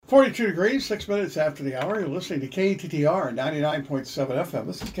42 degrees, 6 minutes after the hour. You're listening to KTTR 99.7 FM.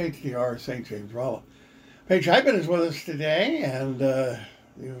 This is KTTR St. James Rolla. Paige Hyman is with us today, and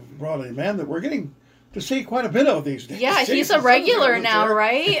you've brought a man that we're getting to see quite a bit of these days. Yeah, he's a regular now,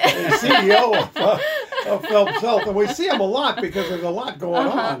 right? CEO of Phelps Health, and we see him a lot because there's a lot going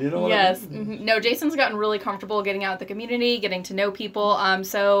on. You know what I mean? Mm-hmm. No, Jason's gotten really comfortable getting out in the community, getting to know people.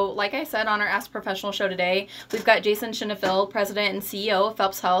 So, like I said on our Ask Professional show today, we've got Jason Shinnefield, President and CEO of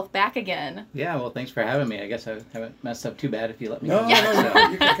Phelps Health, back again. Yeah, well, thanks for having me. I guess I haven't messed up too bad if you let me. No,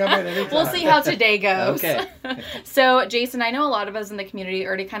 you can come in anytime. We'll see how today goes. Okay. So, Jason, I know a lot of us in the community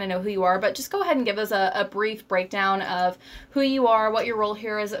already kind of know who you are, but just go ahead and give us a brief breakdown of who you are, what your role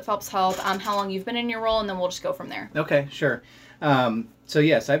here is at Phelps Health, how long you've been in your role, and then we'll just go from there. Okay, sure. So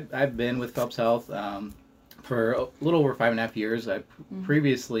yes, I've been with Phelps Health for a little over 5.5 years. I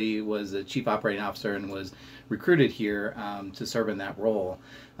previously was a chief operating officer and was recruited here to serve in that role.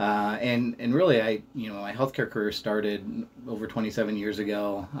 And really, my healthcare career started over 27 years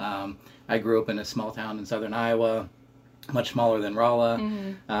ago. I grew up in a small town in southern Iowa, much smaller than Rolla.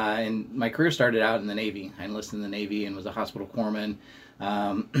 And my career started out in the Navy. I enlisted in the Navy and was a hospital corpsman.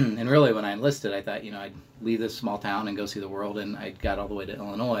 And really, when I enlisted, I thought, I'd leave this small town and go see the world. And I got all the way to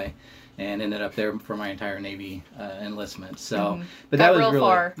Illinois and ended up there for my entire Navy enlistment. So, but that was really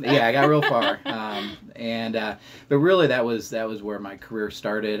far. Yeah, I got real far. But really, that was where my career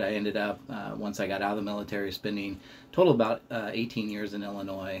started. I ended up once I got out of the military, spending total about 18 years in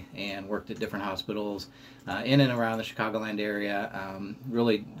Illinois and worked at different hospitals in and around the Chicagoland area.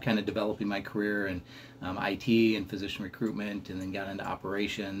 Really kind of developing my career in IT and physician recruitment, and then got into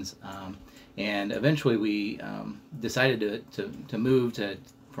operations. And eventually, we decided to move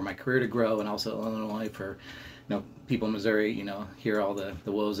for my career to grow, and also Illinois for people in Missouri, hear all the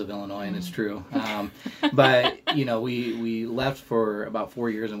woes of Illinois, and it's true. But, we left for about 4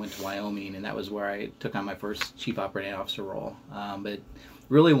 years and went to Wyoming, and that was where I took on my first chief operating officer role. But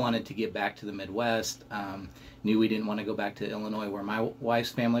really wanted to get back to the Midwest. Knew we didn't want to go back to Illinois, where my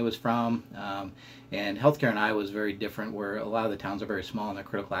wife's family was from. And healthcare in Iowa is very different, where a lot of the towns are very small and they're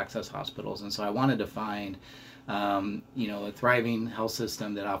critical access hospitals. And so I wanted to find a thriving health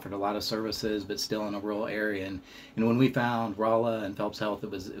system that offered a lot of services, but still in a rural area. And when we found Rolla and Phelps Health, it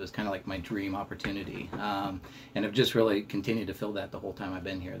was kind of like my dream opportunity. And I've just really continued to feel that the whole time I've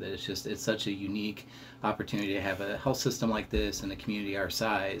been here, that it's such a unique opportunity to have a health system like this in a community our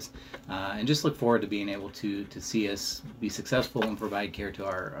size, and just look forward to being able to see us be successful and provide care to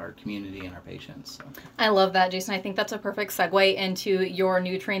our community and our patients. So. I love that, Jason. I think that's a perfect segue into your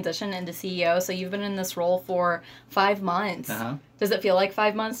new transition into CEO. So you've been in this role for 5 months. Does it feel like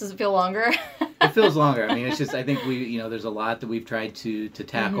 5 months? Does it feel longer? It feels longer. I mean, it's just, I think there's a lot that we've tried to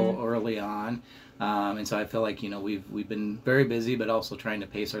tackle early on. And so I feel like, we've been very busy, but also trying to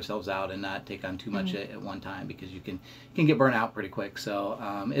pace ourselves out and not take on too much at one time, because you can get burnt out pretty quick. So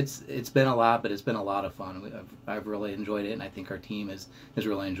it's been a lot, but it's been a lot of fun. I've really enjoyed it, and I think our team has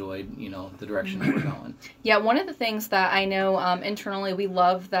really enjoyed, the direction that we're going. Yeah, one of the things that I know internally we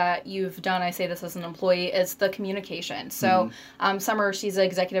love that you've done, I say this as an employee, is the communication. So Summer, she's the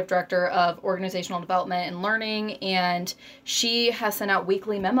executive director of organizational development and learning, and she has sent out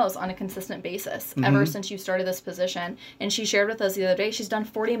weekly memos on a consistent basis. Ever since you started this position. And she shared with us the other day, she's done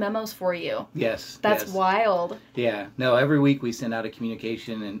 40 memos for you. Yes. That's wild. Yeah. No, every week we send out a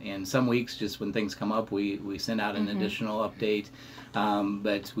communication, and some weeks, just when things come up, we send out an additional update.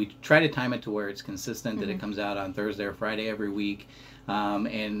 But we try to time it to where it's consistent, that it comes out on Thursday or Friday every week.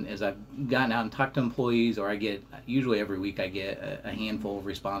 And as I've gotten out and talked to employees, or usually every week I get a handful of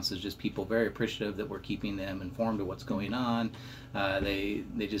responses, just people very appreciative that we're keeping them informed of what's going on. They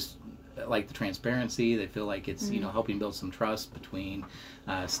just like the transparency. They feel like it's helping build some trust between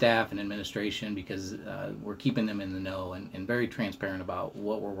staff and administration, because we're keeping them in the know and very transparent about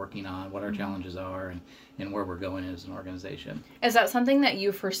what we're working on, what our challenges are, and where we're going as an organization. Is that something that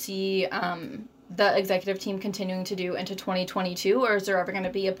you foresee the executive team continuing to do into 2022, or is there ever going to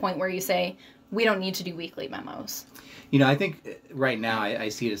be a point where you say, we don't need to do weekly memos? I think right now I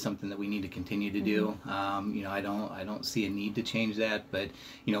see it as something that we need to continue to do. I don't see a need to change that, but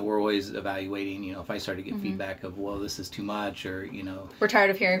we're always evaluating. If I start to get feedback of, well, this is too much, or we're tired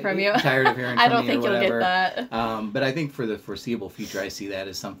of hearing from you. Tired of hearing from you. I don't think you'll get that. But I think for the foreseeable future, I see that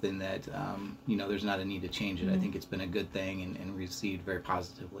as something that there's not a need to change it. I think it's been a good thing and received very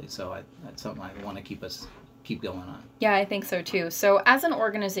positively. So that's something I want to keep us keep going on. Yeah, I think so too. So, as an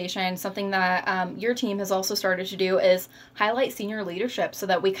organization, something that your team has also started to do is highlight senior leadership so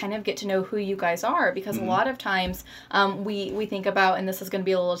that we kind of get to know who you guys are. Because a lot of times we think about, and this is going to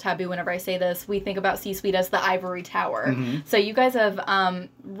be a little taboo whenever I say this, we think about C-suite as the ivory tower. So, you guys have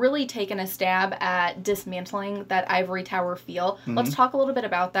really taken a stab at dismantling that ivory tower feel. Let's talk a little bit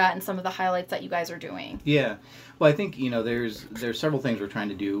about that and some of the highlights that you guys are doing. Yeah. Well, I think, there's several things we're trying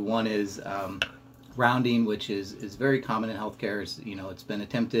to do. One is rounding, which is very common in healthcare. It's been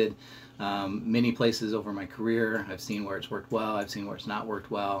attempted many places over my career. I've seen where it's worked well. I've seen where it's not worked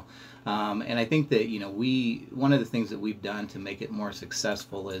well. And I think that, one of the things that we've done to make it more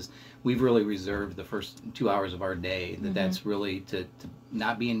successful is we've really reserved the first 2 hours of our day. That's really to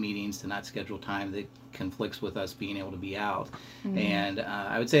not be in meetings, to not schedule time that conflicts with us being able to be out. And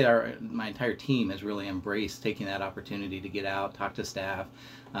I would say my entire team has really embraced taking that opportunity to get out, talk to staff,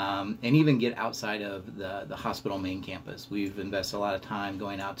 and even get outside of the hospital main campus. We've invested a lot of time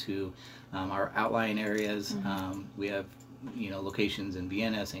going out to our outlying areas. We have locations in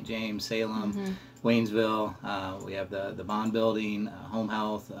Vienna, St. James, Salem, Waynesville. We have the Bond Building, Home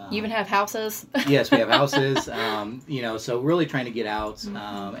Health. You even have houses. Yes, we have houses. So really trying to get out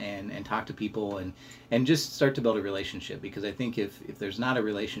and talk to people and just start to build a relationship, because I think if there's not a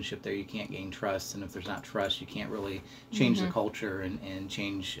relationship there, you can't gain trust, and if there's not trust, you can't really change the culture and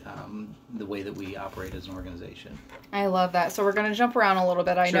change the way that we operate as an organization. I love that. So we're going to jump around a little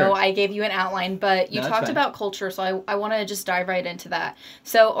bit. I know I gave you an outline, but you talked about culture, so I want to just dive right into that.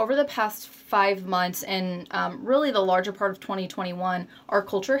 So over the past 5 months and really the larger part of 2021, our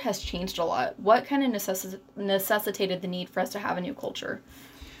culture has changed a lot. What kind of necessitated the need for us to have a new culture?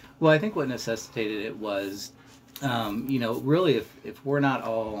 Well, I think what necessitated it was, really if we're not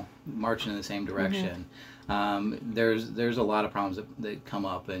all marching in the same direction, there's a lot of problems that come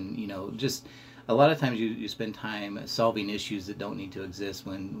up, and just a lot of times you spend time solving issues that don't need to exist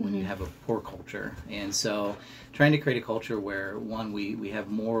when you have a poor culture. And so trying to create a culture where, one, we have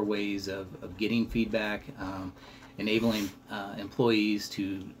more ways of getting feedback, enabling employees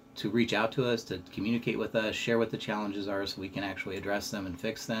to reach out to us, to communicate with us, share what the challenges are so we can actually address them and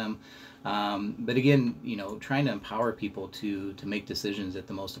fix them. But again, trying to empower people to make decisions at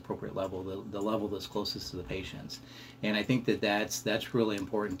the most appropriate level, the level that's closest to the patients. And I think that's really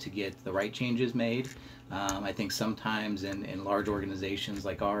important to get the right changes made. I think sometimes in large organizations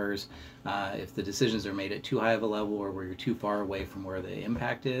like ours, if the decisions are made at too high of a level or where you're too far away from where the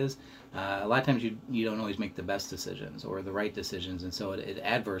impact is, a lot of times you don't always make the best decisions or the right decisions, and so it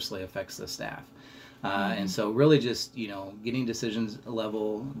adversely affects the staff. And so really just, getting decisions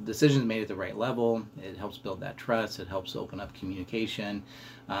made at the right level, it helps build that trust, it helps open up communication.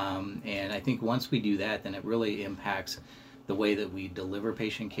 And I think once we do that, then it really impacts the way that we deliver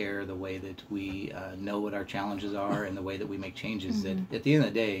patient care, the way that we know what our challenges are, and the way that we make changes that at the end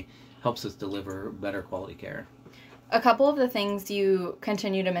of the day helps us deliver better quality care. A couple of the things you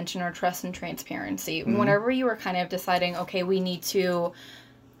continue to mention are trust and transparency. Whenever you were kind of deciding, okay, we need to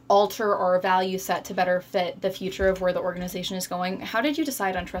alter our value set to better fit the future of where the organization is going, how did you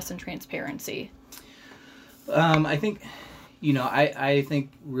decide on trust and transparency? I think, I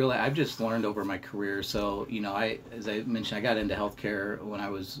think really I've just learned over my career. So, as I mentioned, I got into healthcare when I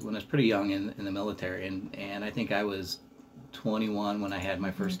was pretty young in the military, and I think I was 21 when I had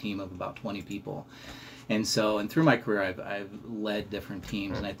my first team of about 20 people. And through my career, I've led different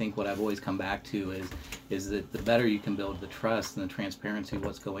teams, and I think what I've always come back to is that the better you can build the trust and the transparency of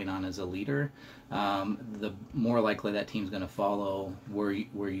what's going on as a leader, the more likely that team's going to follow where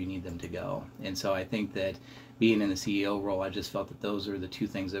you need them to go. And so I think that being in the CEO role, I just felt that those are the two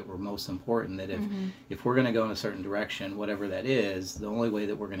things that were most important, that if we're going to go in a certain direction, whatever that is, the only way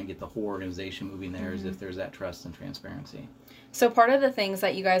that we're going to get the whole organization moving there is if there's that trust and transparency. So part of the things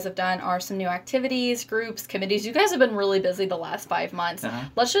that you guys have done are some new activities, groups, committees. You guys have been really busy the last 5 months.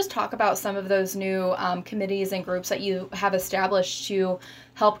 Let's just talk about some of those new committees and groups that you have established to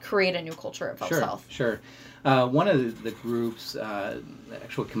help create a new culture at Phelps Health. Sure. One of the groups, the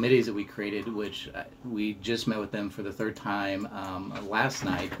actual committees that we created, which we just met with them for the third time last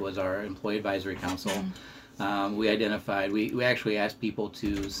night, was our Employee Advisory Council. We actually asked people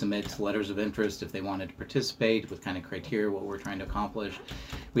to submit letters of interest if they wanted to participate with kind of criteria, what we're trying to accomplish.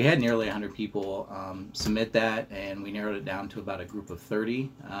 We had nearly 100 people submit that, and we narrowed it down to about a group of 30,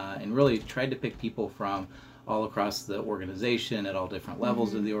 and really tried to pick people from all across the organization at all different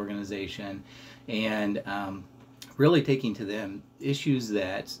levels of the organization, and really taking to them issues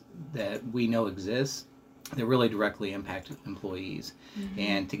that we know exist, that really directly impact employees.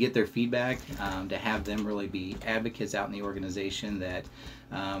 And to get their feedback, to have them really be advocates out in the organization that,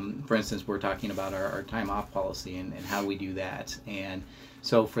 for instance, we're talking about our time off policy and how we do that. And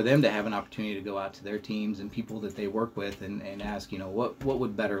so for them to have an opportunity to go out to their teams and people that they work with and ask, what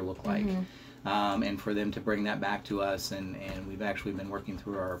would better look like? And for them to bring that back to us, and we've actually been working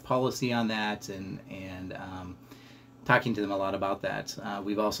through our policy on that and talking to them a lot about that.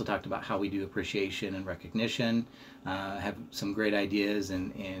 We've also talked about how we do appreciation and recognition, have some great ideas,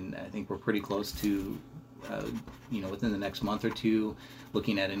 and I think we're pretty close to, within the next month or two,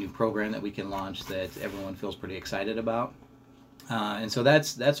 looking at a new program that we can launch that everyone feels pretty excited about. And so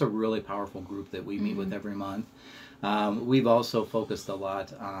that's a really powerful group that we meet with every month. We've also focused a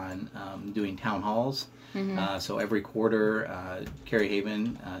lot on doing town halls. So every quarter, Carrie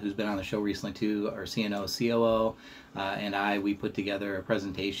Haven, who's been on the show recently too, our CNO, COO, and we put together a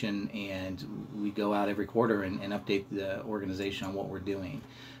presentation, and we go out every quarter and update the organization on what we're doing.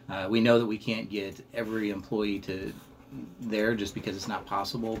 We know that we can't get every employee to there just because it's not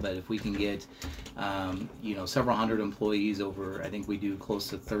possible, but if we can get several hundred employees over, I think we do close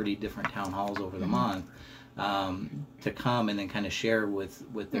to 30 different town halls over the month, to come and then kind of share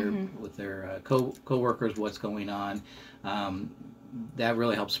with their co-workers what's going on. That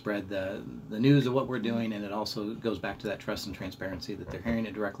really helps spread the news of what we're doing, and it also goes back to that trust and transparency that they're hearing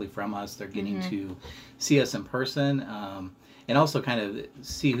it directly from us. They're getting to see us in person, and also kind of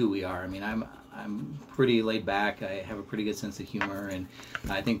see who we are. I mean, I'm pretty laid back. I have a pretty good sense of humor, and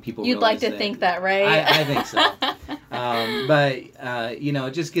I think people You'd like to think that, right? I think so. But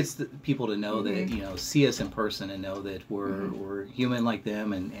it just gets people to know that, see us in person and know that we're human like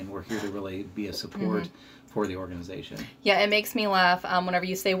them, and we're here to really be a support for the organization. Yeah, it makes me laugh whenever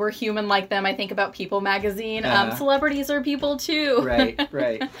you say we're human like them. I think about People magazine. Celebrities are people too. Right.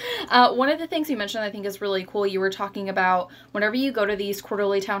 One of the things you mentioned I think is really cool. You were talking about whenever you go to these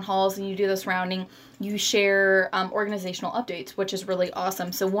quarterly town halls and you do this rounding, you share organizational updates, which is really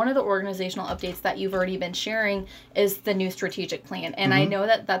awesome. So one of the organizational updates that you've already been sharing is the new strategic plan. And I know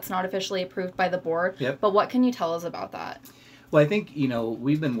that that's not officially approved by the board, but what can you tell us about that? Well, I think,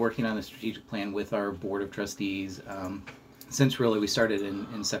 we've been working on the strategic plan with our board of trustees since really we started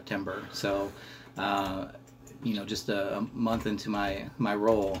in September. So, just a month into my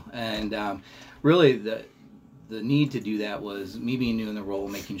role. And really the need to do that was me being new in the role,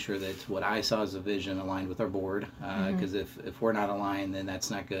 making sure that what I saw as a vision aligned with our board. Because if we're not aligned, then that's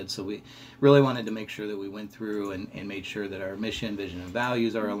not good. So we really wanted to make sure that we went through and made sure that our mission, vision, and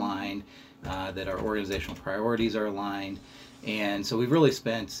values are aligned, that our organizational priorities are aligned. And so we've really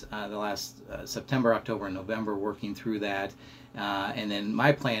spent the last September, October, and November working through that. And then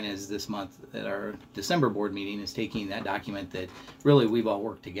my plan is this month at our December board meeting is taking that document that really we've all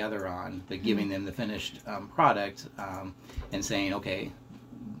worked together on, but giving them the finished product and saying, okay,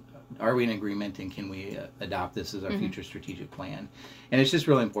 are we in agreement, and can we adopt this as our future strategic plan? And it's just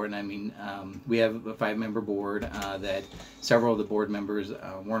really important. I mean, we have a 5-member board that several of the board members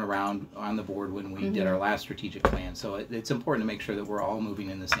weren't around on the board when we did our last strategic plan. So it's important to make sure that we're all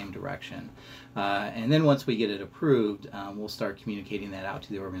moving in the same direction. And then once we get it approved, we'll start communicating that out to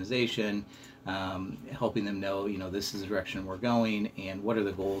the organization, helping them know, this is the direction we're going and what are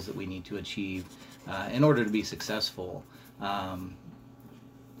the goals that we need to achieve in order to be successful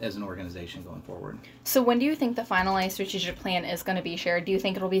as an organization going forward. So when do you think the finalized strategic plan is going to be shared? Do you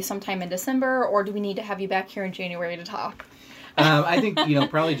think it'll be sometime in December, or do we need to have you back here in January to talk? I think,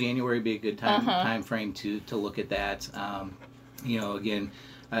 probably January would be a good time frame to look at that. Again,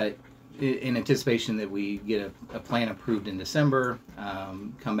 in anticipation that we get a plan approved in December,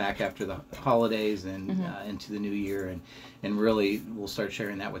 come back after the holidays and into the new year, and really we'll start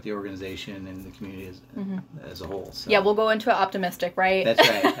sharing that with the organization and the community as a whole. So. Yeah, we'll go into it optimistic, right?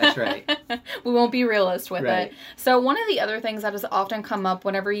 That's right. We won't be realist with it. So one of the other things that has often come up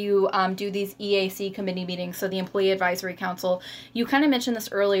whenever you do these EAC committee meetings, so the Employee Advisory Council, you kind of mentioned this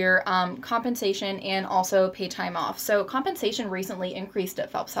earlier, compensation and also paid time off. So compensation recently increased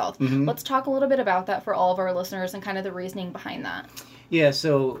at Phelps Health. Let's talk a little bit about that for all of our listeners and kind of the reasoning behind that. Yeah,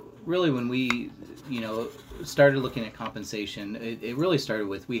 so really when we, started looking at compensation, it really started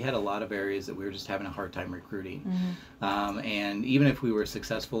with, we had a lot of areas that we were just having a hard time recruiting. And even if we were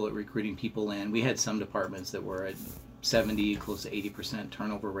successful at recruiting people in, we had some departments that were at 70, close to 80%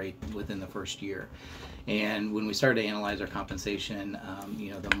 turnover rate within the first year. And when we started to analyze our compensation,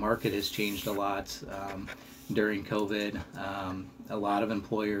 the market has changed a lot during COVID. A lot of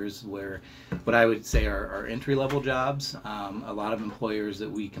employers where what I would say are entry-level jobs, a lot of employers that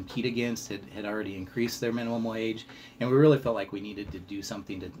we compete against had already increased their minimum wage, and we really felt like we needed to do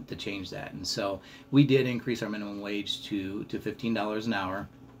something to change that. And so we did increase our minimum wage to $15 an hour.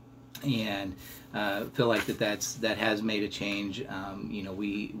 And feel like that has made a change.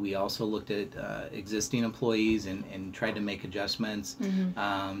 We also looked at existing employees and tried to make adjustments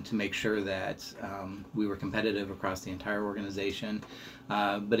to make sure that we were competitive across the entire organization.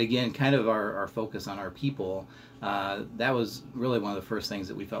 But again, kind of our focus on our people, that was really one of the first things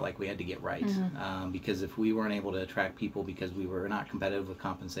that we felt like we had to get right. Because if we weren't able to attract people because we were not competitive with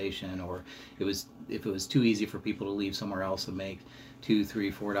compensation, or if it was too easy for people to leave somewhere else and make $2,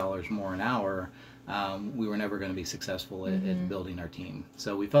 $3, $4 more an hour, we were never going to be successful at building our team.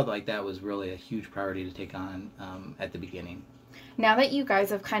 So we felt like that was really a huge priority to take on at the beginning. Now that you guys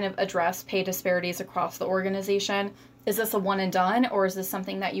have kind of addressed pay disparities across the organization, is this a one and done, or is this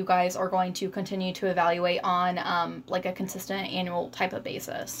something that you guys are going to continue to evaluate on like a consistent annual type of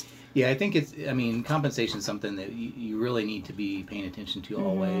basis? Yeah, I think compensation is something that you really need to be paying attention to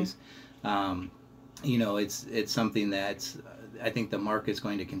always. It's something that I think the market's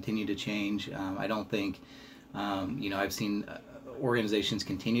going to continue to change. I don't think, I've seen organizations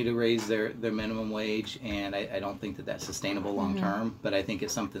continue to raise their minimum wage, and I don't think that that's sustainable long term, but I think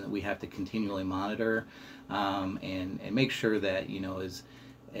it's something that we have to continually monitor and make sure that,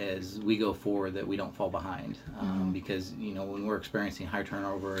 as we go forward, that we don't fall behind. Because, when we're experiencing high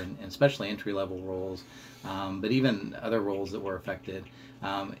turnover, and especially entry-level roles, but even other roles that were affected,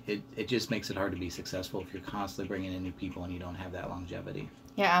 it just makes it hard to be successful if you're constantly bringing in new people and you don't have that longevity.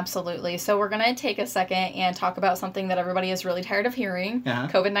 Yeah, absolutely. So we're going to take a second and talk about something that everybody is really tired of hearing,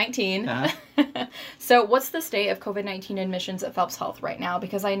 COVID-19. So what's the state of COVID-19 admissions at Phelps Health right now?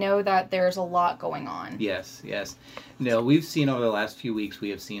 Because I know that there's a lot going on. Yes. We've seen over the last few weeks, we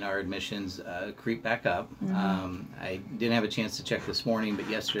have seen our admissions creep back up. I didn't have a chance to check this morning, but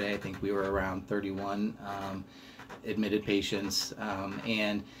yesterday I think we were around 31 admitted patients.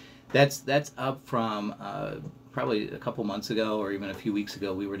 And that's up from probably a couple months ago, or even a few weeks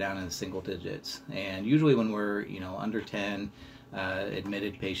ago, we were down in the single digits. And usually when we're under 10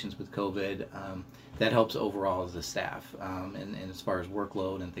 admitted patients with COVID, that helps overall as a staff, and as far as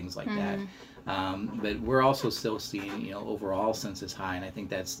workload and things like that. But we're also still seeing overall census high, and I think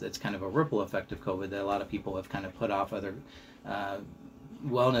that's kind of a ripple effect of COVID, that a lot of people have kind of put off other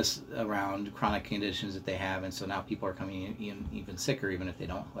wellness around chronic conditions that they have, and so now people are coming in even sicker even if they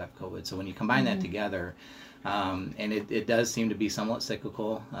don't have COVID. So when you combine that together, and it does seem to be somewhat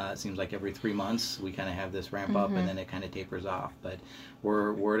cyclical. It seems like every 3 months we kind of have this ramp up and then it kind of tapers off. But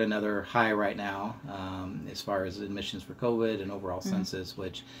we're at another high right now as far as admissions for COVID and overall census,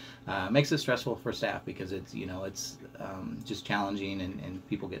 which makes it stressful for staff because it's just challenging and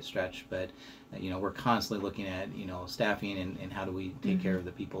people get stretched. But we're constantly looking at staffing and how do we take care of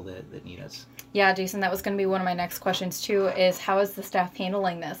the people that need us. Yeah, Jason, that was going to be one of my next questions too, is how is the staff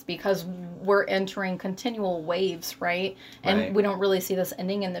handling this? Because we're entering continual waves, right? And we don't really see this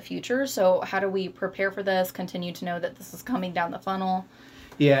ending in the future. So how do we prepare for this, continue to know that this is coming down the funnel?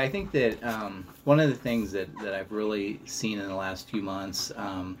 Yeah, I think that one of the things that I've really seen in the last few months,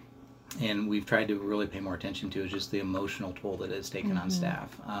 and we've tried to really pay more attention to, is just the emotional toll that it's taken on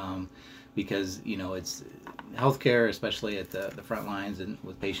staff. Because it's healthcare, especially at the front lines and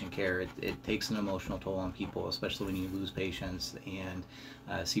with patient care, it takes an emotional toll on people, especially when you lose patients and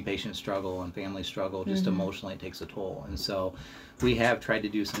see patients struggle and families struggle. Just emotionally, it takes a toll. And so we have tried to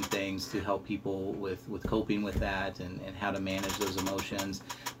do some things to help people with coping with that and how to manage those emotions.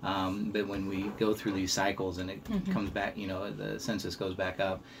 But when we go through these cycles and it comes back, the census goes back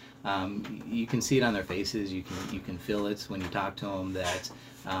up, you can see it on their faces. You can feel it when you talk to them that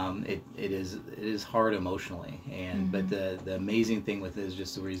it is hard emotionally. And but the amazing thing with it is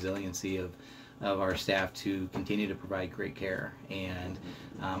just the resiliency of our staff to continue to provide great care, and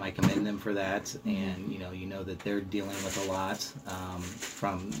I commend them for that. And you know that they're dealing with a lot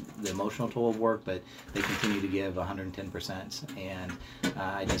from the emotional toll of work, but they continue to give 110%, and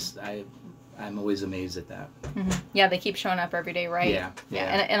I'm always amazed at that. Yeah, they keep showing up every day, right? Yeah.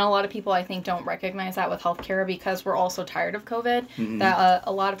 And a lot of people, I think, don't recognize that with healthcare because we're all so tired of COVID that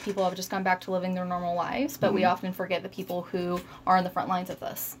a lot of people have just gone back to living their normal lives, but we often forget the people who are on the front lines of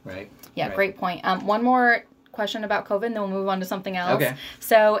this. Right. Yeah, right. Great point. One more question about COVID, and then we'll move on to something else. Okay.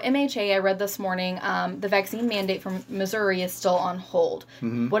 So MHA, I read this morning, the vaccine mandate from Missouri is still on hold.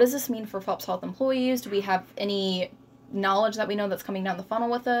 What does this mean for Phelps Health employees? Do we have any knowledge that we know that's coming down the funnel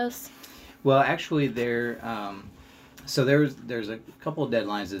with this? Well, actually, so there's a couple of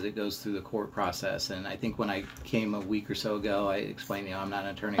deadlines as it goes through the court process, and I think when I came a week or so ago, I explained, I'm not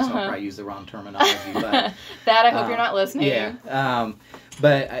an attorney, so I'll probably use the wrong terminology. But that I hope you're not listening. Yeah.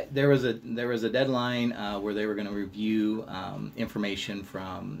 But there was a deadline where they were going to review information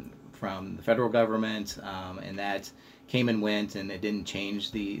from the federal government, and that came and went, and it didn't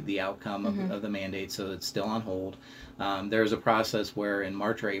change the outcome of the mandate, so it's still on hold. There's a process where in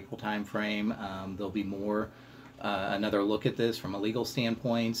March or April timeframe, there'll be more another look at this from a legal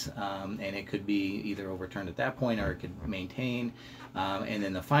standpoint, and it could be either overturned at that point or it could maintain. And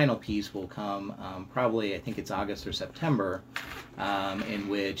then the final piece will come probably, I think it's August or September, in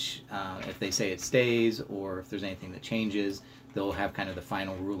which if they say it stays or if there's anything that changes, they'll have kind of the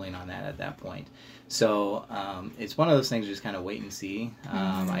final ruling on that at that point. So it's one of those things, just kind of wait and see.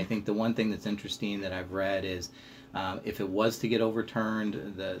 I think the one thing that's interesting that I've read is if it was to get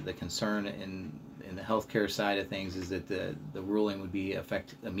overturned, the concern in the healthcare side of things is that the ruling would be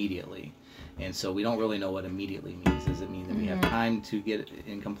effect immediately. And so we don't really know what immediately means. Does it mean that we have time to get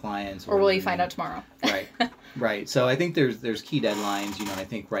in compliance? Or will you find out tomorrow? Right, right. So I think there's key deadlines. I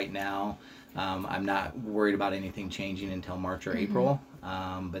think right now I'm not worried about anything changing until March or April.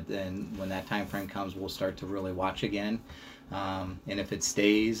 But then when that time frame comes, we'll start to really watch again. And if it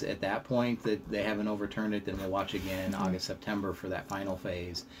stays at that point that they haven't overturned it, then we'll watch again August, September for that final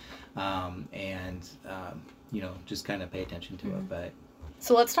phase. Just kind of pay attention to it. But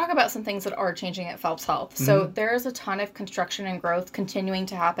so let's talk about some things that are changing at Phelps Health. So there is a ton of construction and growth continuing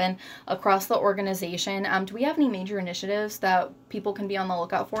to happen across the organization. Do we have any major initiatives that people can be on the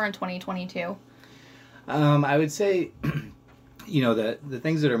lookout for in 2022? I would say, the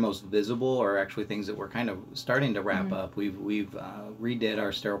things that are most visible are actually things that we're kind of starting to wrap up. We've redid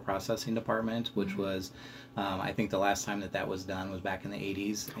our sterile processing department, which was, I think the last time that was done was back in the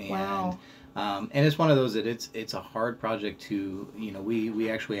 80s. And, wow. And it's one of those that it's a hard project to, we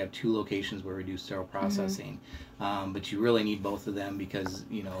actually have 2 locations where we do sterile processing, but you really need both of them because,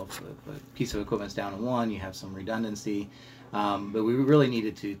 if a piece of equipment's down in one, you have some redundancy. But we really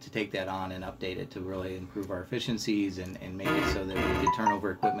needed to take that on and update it to really improve our efficiencies and make it so that we could turn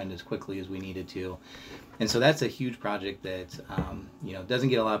over equipment as quickly as we needed to. And so that's a huge project that, doesn't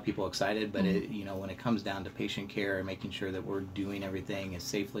get a lot of people excited, but it, when it comes down to patient care and making sure that we're doing everything as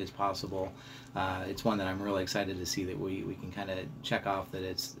safely as possible, it's one that I'm really excited to see that we can kind of check off that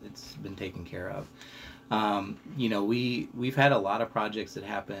it's been taken care of. We've had a lot of projects that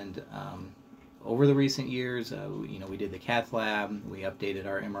happened, over the recent years. We did the cath lab. We updated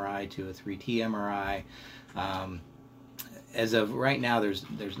our MRI to a 3T MRI. As of right now,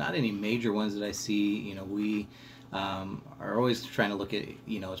 there's not any major ones that I see. We are always trying to look at,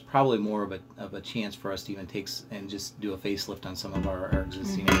 it's probably more of a chance for us to even take and just do a facelift on some of our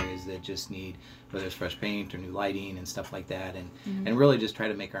existing areas that just need, whether it's fresh paint or new lighting and stuff like that, and really just try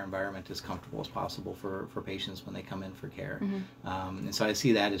to make our environment as comfortable as possible for patients when they come in for care. And so I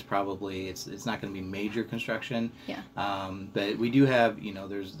see that as probably, it's not going to be major construction. Yeah. But we do have,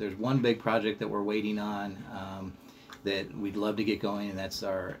 there's one big project that we're waiting on, that we'd love to get going, and that's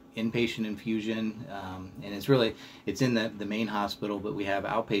our inpatient infusion. And it's in the main hospital, but we have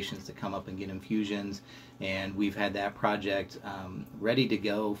outpatients that come up and get infusions, and we've had that project ready to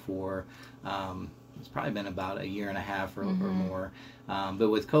go for, it's probably been about a year and a half or more. But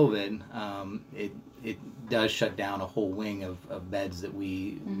with COVID, it does shut down a whole wing of beds that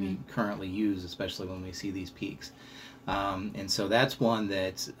we currently use, especially when we see these peaks. And so that's one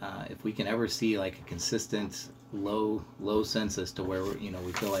that if we can ever see like a consistent low census to where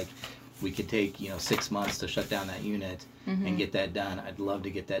we feel like we could take 6 months to shut down that unit and get that done, I'd love to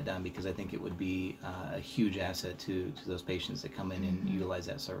get that done because I think it would be a huge asset to those patients that come in and utilize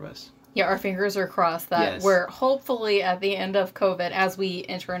that service. Yeah, our fingers are crossed that we're hopefully at the end of COVID as we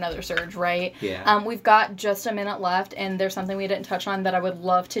enter another surge, right? Yeah. We've got just a minute left, and there's something we didn't touch on that I would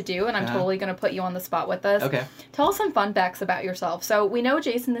love to do, and I'm totally going to put you on the spot with this. Okay. Tell us some fun facts about yourself. So we know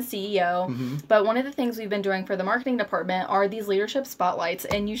Jason, the CEO, but one of the things we've been doing for the marketing department are these leadership spotlights,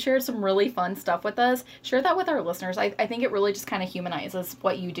 and you shared some really fun stuff with us. Share that with our listeners. I think it really just kind of humanizes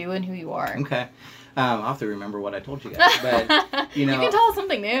what you do and who you are. Okay. I'll have to remember what I told you guys, but you can tell us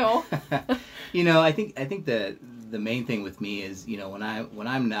something new. I think the main thing with me is when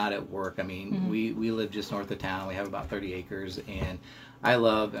I'm not at work. I mean, we live just north of town. We have about 30 acres, and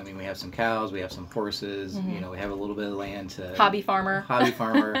we have some cows, we have some horses. We have a little bit of land to hobby farmer.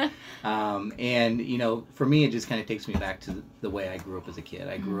 And for me, it just kind of takes me back to the way I grew up as a kid.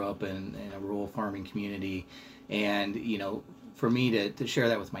 I grew up in a rural farming community, and for me to share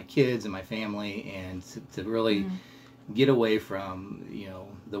that with my kids and my family and to really get away from,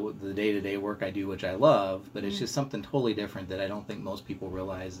 the day-to-day work I do, which I love, but it's just something totally different that I don't think most people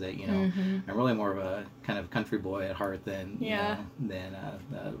realize that, I'm really more of a kind of country boy at heart than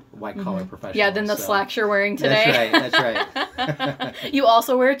a white-collar professional. Yeah, than the slacks you're wearing today. That's right. You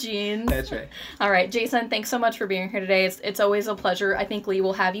also wear jeans. That's right. All right, Jason, thanks so much for being here today. It's always a pleasure. I think Lee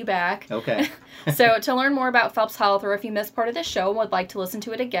will have you back. Okay. So to learn more about Phelps Health, or if you missed part of this show and would like to listen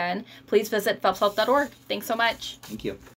to it again, please visit phelpshealth.org. Thanks so much. Thank you.